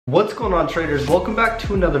What's going on, traders? Welcome back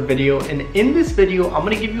to another video, and in this video I'm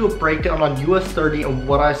going to give you a breakdown on US30 and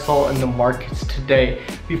what I saw in the markets today.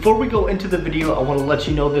 Before we go into the video, I want to let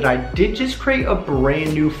you know that I did just create a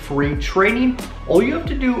brand new free training. All you have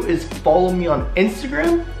to do is follow me on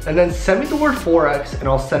Instagram and then send me the word forex and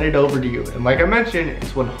I'll send it over to you. And like I mentioned,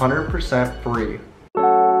 it's 100% free.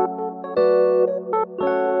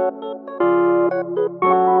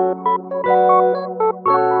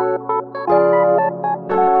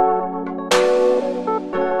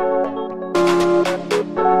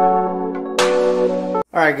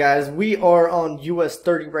 Alright guys, we are on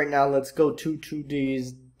US30 right now. Let's go to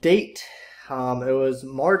today's date. It was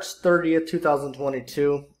March 30th,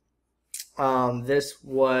 2022. I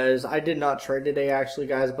did not trade today actually,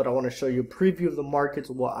 guys, but I want to show you a preview of the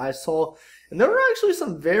markets, what I saw. And there were actually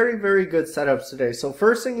some very, very good setups today. So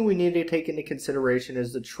first thing we need to take into consideration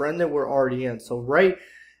is the trend that we're already in. So right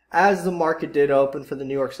as the market did open for the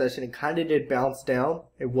New York session, it kind of did bounce down.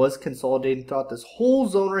 It was consolidating throughout this whole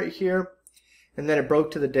zone right here. And then it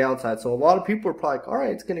broke to the downside. So a lot of people were probably like, all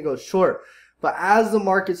right, it's going to go short. But as the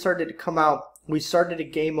market started to come out, we started to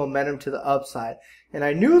gain momentum to the upside. And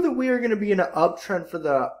I knew that we were going to be in an uptrend for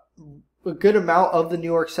a good amount of the New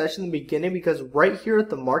York session in the beginning, because right here at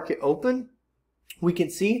the market open, we can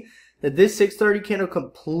see that this 630 candle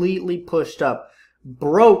completely pushed up,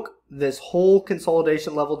 broke this whole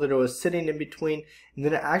consolidation level that it was sitting in between, and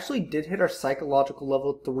then it actually did hit our psychological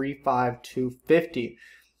level 35250.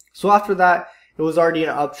 So after that, it was already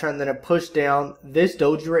an uptrend, then it pushed down. This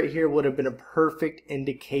doji right here would have been a perfect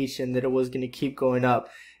indication that it was going to keep going up.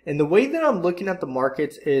 And the way that I'm looking at the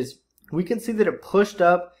markets is we can see that it pushed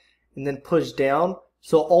up and then pushed down.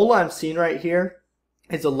 So all I'm seeing right here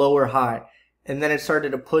is a lower high. And then it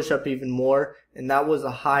started to push up even more. And that was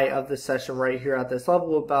the high of the session right here at this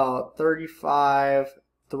level, about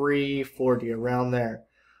 35,340, around there.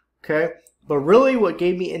 Okay. But really what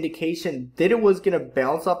gave me indication that it was going to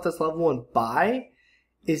bounce off this level and buy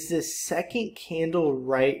is this second candle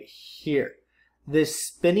right here. This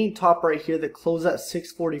spinning top right here that closed at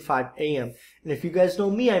 6:45 a.m. And if you guys know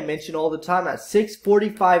me, I mention all the time at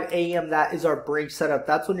 6:45 a.m. that is our break setup.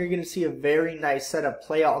 That's when you're going to see a very nice setup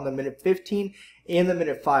play out on the minute 15 and the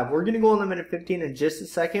minute 5. We're going to go on the minute 15 in just a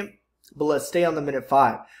second, but let's stay on the minute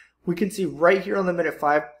 5. We can see right here on the minute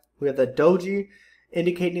 5, we have the doji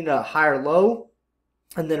indicating a higher low,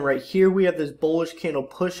 and then right here we have this bullish candle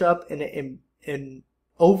push up, and it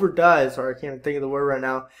overdoes, or I can't even think of the word right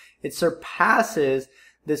now, it surpasses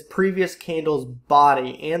this previous candle's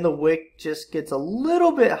body, and the wick just gets a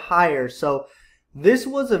little bit higher. So this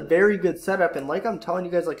was a very good setup, and like I'm telling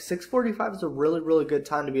you guys, like 6:45 is a really good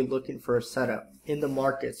time to be looking for a setup in the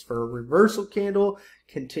markets for a reversal candle,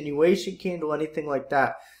 continuation candle, anything like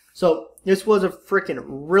that. So this was a freaking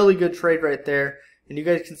really good trade right there. And you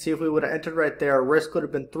guys can see if we would have entered right there, our risk would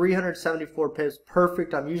have been 374 pips.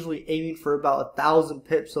 Perfect. I'm usually aiming for about 1,000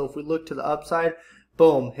 pips. So if we look to the upside,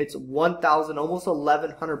 boom, hits 1,000, almost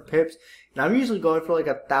 1,100 pips. And I'm usually going for like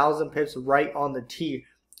 1,000 pips right on the tee.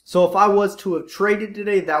 So if I was to have traded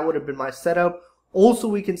today, that would have been my setup. Also,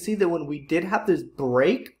 we can see that when we did have this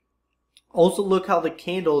break, also look how the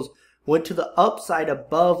candles went to the upside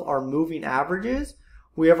above our moving averages.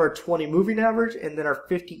 We have our 20 moving average and then our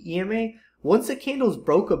 50 EMA. Once the candles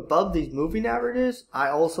broke above these moving averages, I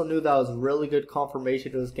also knew that was really good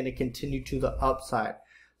confirmation it was going to continue to the upside.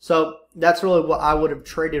 So that's really what I would have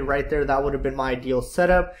traded right there. That would have been my ideal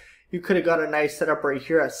setup. You could have got a nice setup right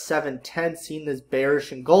here at 710, seeing this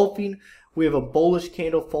bearish engulfing. We have a bullish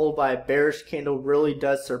candle followed by a bearish candle. Really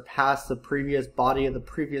does surpass the previous body of the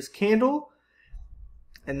previous candle.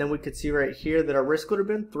 And then we could see right here that our risk would have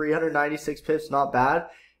been 396 pips, not bad.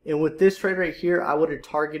 And with this trade right here, I would have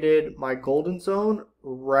targeted my golden zone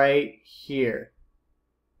right here.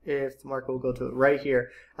 If the market will go to it right here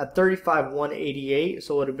at 35,188.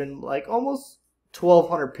 So it would have been like almost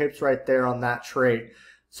 1,200 pips right there on that trade.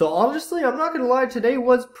 So honestly, I'm not going to lie, today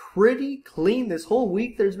was pretty clean. This whole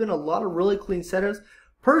week, there's been a lot of really clean setups.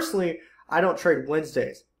 Personally, I don't trade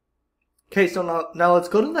Wednesdays. Okay, so now let's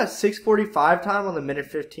go to that 6:45 time on the minute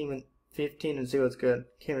 15 and see what's good.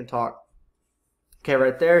 Can't even talk. Okay,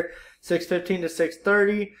 right there, 6:15 to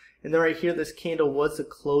 6:30, and then right here, this candle was the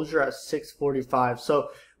closure at 6:45.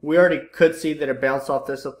 So we already could see that it bounced off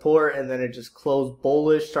the support, and then it just closed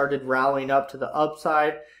bullish, started rallying up to the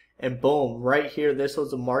upside, and boom, right here, this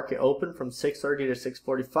was the market open from 6:30 to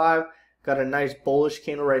 6:45. Got a nice bullish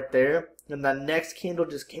candle right there, and that next candle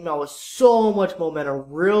just came out with so much momentum,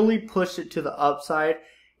 really pushed it to the upside,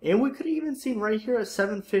 and we could have even seen right here at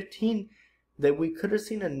 7:15 that we could have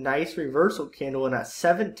seen a nice reversal candle, and at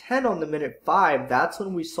 7:10 on the minute 5, that's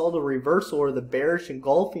when we saw the reversal or the bearish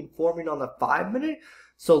engulfing forming on the 5-minute.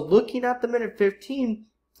 So looking at the minute 15,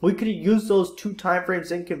 we could have used those 2 time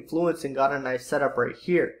frames in confluence and got a nice setup right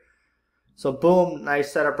here. So boom,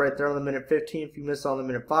 nice setup right there on the minute 15 if you missed on the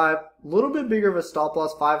minute 5. A little bit bigger of a stop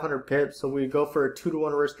loss, 500 pips, so we go for a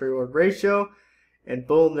 2-to-1 risk to reward ratio, and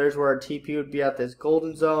boom, there's where our TP would be at this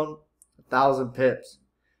golden zone, 1,000 pips.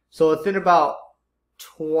 So within about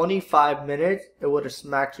 25 minutes, it would have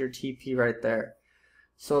smacked your TP right there.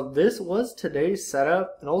 So this was today's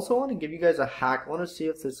setup, and also I want to give you guys a hack. I want to see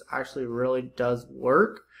if this actually really does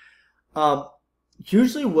work.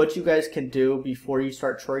 Usually what you guys can do before you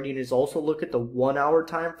start trading is also look at the 1 hour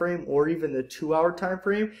time frame or even the 2 hour time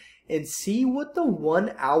frame and see what the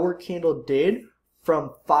 1 hour candle did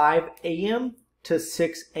from 5 a.m. to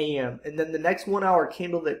 6 a.m. and then the next 1 hour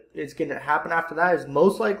candle that is going to happen after that is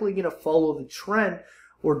most likely going to follow the trend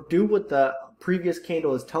or do what the previous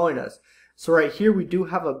candle is telling us. So right here we do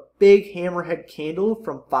have a big hammerhead candle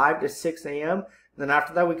from 5 to 6 a.m. Then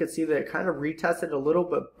after that we could see that it kind of retested a little,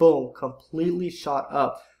 but boom, completely shot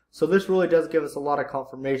up. So this really does give us a lot of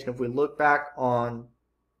confirmation. If we look back on,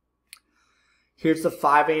 here's the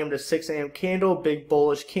 5 a.m. to 6 a.m. candle, big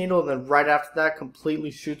bullish candle, and then right after that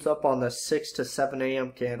completely shoots up on the 6 to 7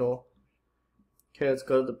 a.m. candle. Okay, let's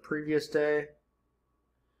go to the previous day.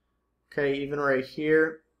 Okay, even right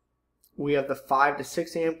here, we have the 5 to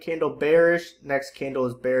 6 a.m. candle bearish. Next candle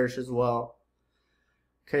is bearish as well.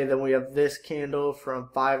 Okay, then we have this candle from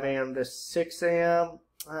 5 a.m. to 6 a.m.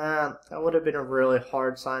 That would have been a really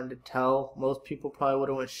hard sign to tell. Most people probably would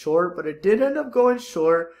have went short, but it did end up going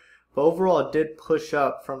short. But overall, it did push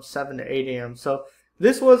up from 7 to 8 a.m. So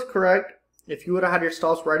this was correct. If you would have had your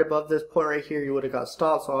stops right above this point right here, you would have got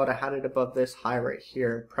stopped. So I would have had it above this high right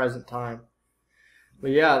here in present time.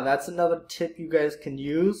 But yeah, that's another tip you guys can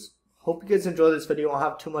use. Hope you guys enjoyed this video. I don't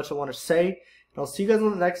have too much I want to say. And I'll see you guys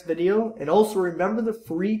on the next video. And also remember the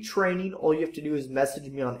free training. All you have to do is message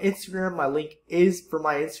me on Instagram. My link for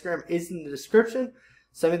my Instagram is in the description.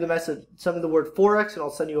 Send me the message, send me the word forex, and I'll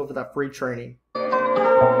send you over that free training.